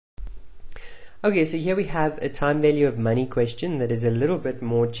Okay, so here we have a time value of money question that is a little bit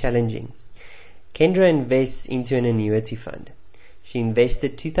more challenging. Kendra invests into an annuity fund. She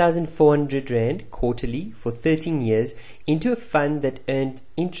invested 2,400 Rand quarterly for 13 years into a fund that earned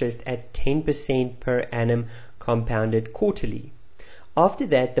interest at 10% per annum compounded quarterly. After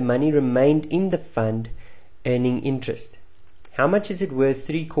that, the money remained in the fund earning interest. How much is it worth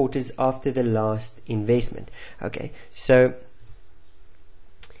 3 quarters after the last investment? Okay, so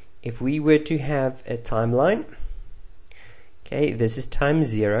if we were to have a timeline, okay, this is time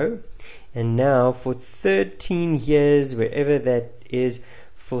 0, and now for 13 years, wherever that is,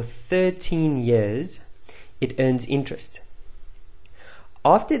 for 13 years, it earns interest.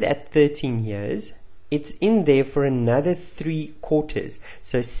 After that 13 years, it's in there for another 3 quarters.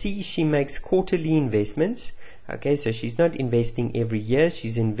 So see, she makes quarterly investments. Okay, so she's not investing every year,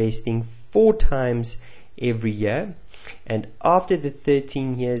 she's investing 4 times every year. And after the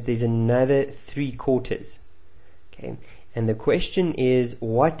 13 years, there's another 3 quarters. Okay, and the question is,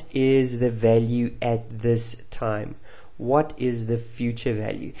 what is the value at this time? What is the future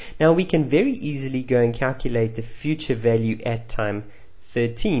value? Now we can very easily go and calculate the future value at time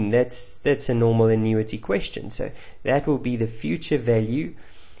 13. That's a normal annuity question. So that will be the future value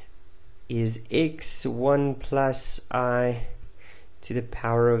is x1 plus I to the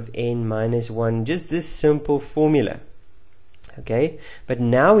power of n minus 1. Just this simple formula. Okay, but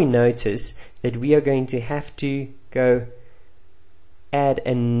now we notice that we are going to have to go add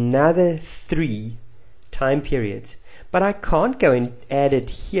another 3 time periods. But I can't go and add it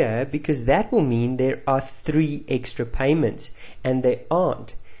here because that will mean there are 3 extra payments, and they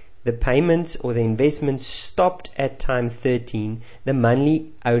aren't. The payments or the investments stopped at time 13. The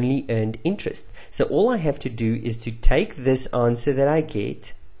money only earned interest. So all I have to do is to take this answer that I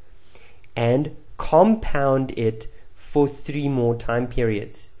get and compound it for 3 more time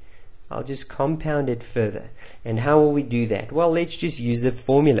periods. I'll just compound it further. And how will we do that? Well, let's just use the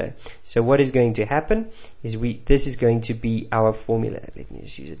formula. So what is going to happen is this is going to be our formula. Let me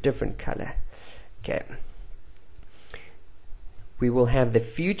just use a different color. Okay. We will have the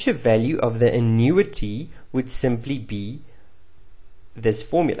future value of the annuity would simply be this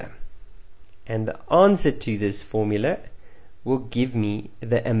formula. And the answer to this formula will give me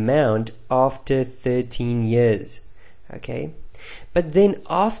the amount after 13 years. Okay, but then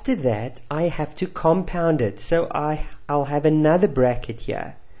after that I have to compound it. So I'll have another bracket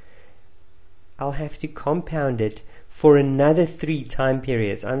here. I'll have to compound it for another 3 time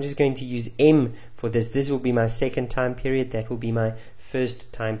periods. I'm just going to use M for this. This will be my second time period. That will be my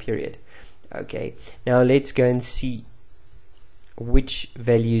first time period. Okay, now let's go and see which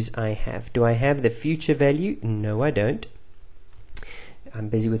values I have. Do I have the future value? No, I don't. I'm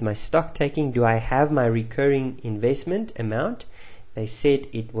busy with my stock taking. Do I have my recurring investment amount? They said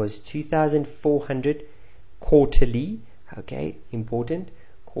it was 2,400 quarterly. Okay, important,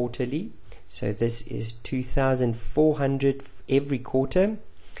 quarterly. So this is 2,400 every quarter.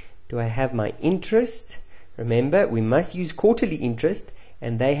 Do I have my interest? Remember, we must use quarterly interest,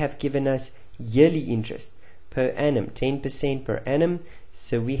 and they have given us yearly interest per annum, 10% per annum.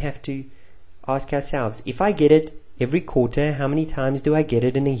 So we have to ask ourselves, if I get it every quarter, how many times do I get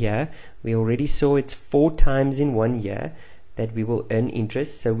it in a year? We already saw it's 4 times in 1 year that we will earn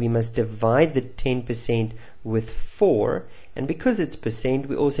interest. So we must divide the 10% with 4. And because it's percent,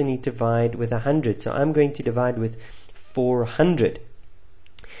 we also need to divide with 100. So I'm going to divide with 400.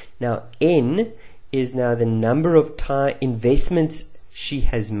 Now N is now the number of investments she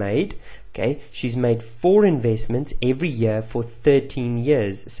has made. Okay, she's made 4 investments every year for 13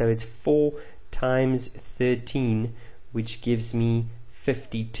 years. So it's 4 times 13, which gives me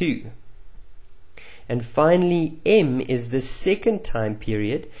 52. And finally, M is the second time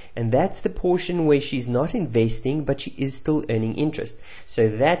period, and that's the portion where she's not investing, but she is still earning interest. So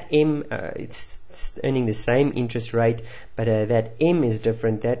that M, it's earning the same interest rate, but that M is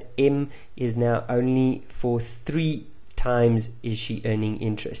different. That M is now only for 3 times is she earning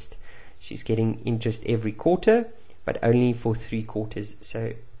interest. She's getting interest every quarter, but only for 3 quarters.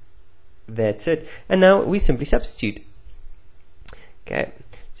 So that's it. And now we simply substitute. Okay,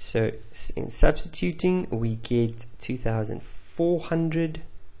 so in substituting, we get 2,400,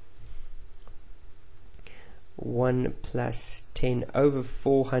 1 plus 10 over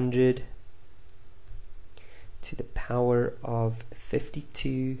 400 to the power of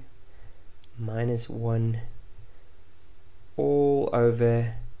 52 minus 1 all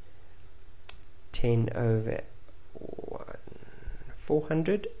over 10 over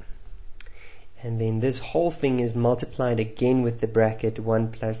 400. And then this whole thing is multiplied again with the bracket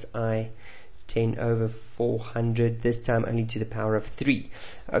 1 plus I 10 over 400, this time only to the power of 3.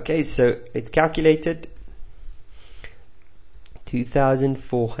 Okay, so let's calculate it.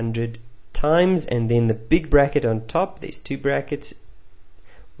 2,400 times, and then the big bracket on top, there's two brackets,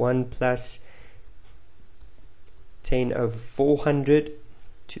 1 plus 10 over 400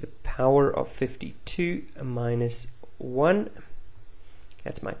 to the power of 52 minus 1.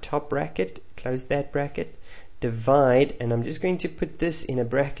 That's my top bracket. Close that bracket. Divide, and I'm just going to put this in a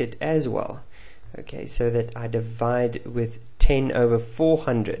bracket as well. Okay, so that I divide with 10 over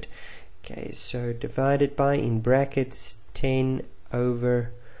 400. Okay, so divided by, in brackets, 10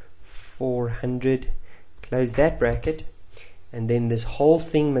 over 400. Close that bracket. And then this whole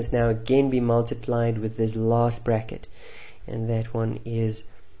thing must now again be multiplied with this last bracket. And that one is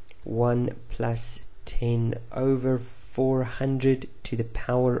 1 plus 10 over 400 to the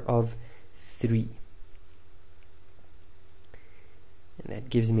power of 3. And that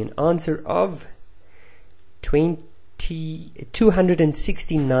gives me an answer of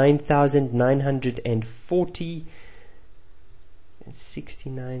 269,940.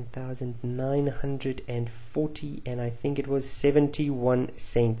 69,940, and I think it was 71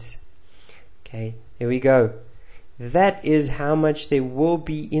 cents. Okay, there we go. That is how much there will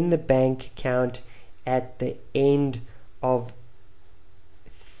be in the bank account at the end of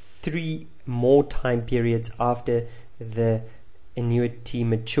 3 more time periods after the annuity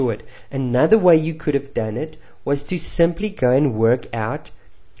matured. Another way you could have done it was to simply go and work out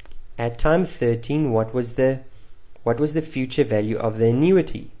at time 13 what was the future value of the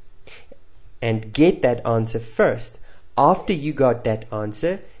annuity, and get that answer first. After you got that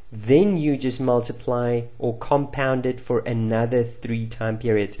answer, then you just multiply or compound it for another 3 time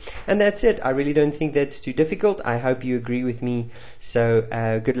periods, and that's it. I really don't think that's too difficult. I hope you agree with me. So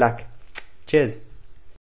good luck. Cheers.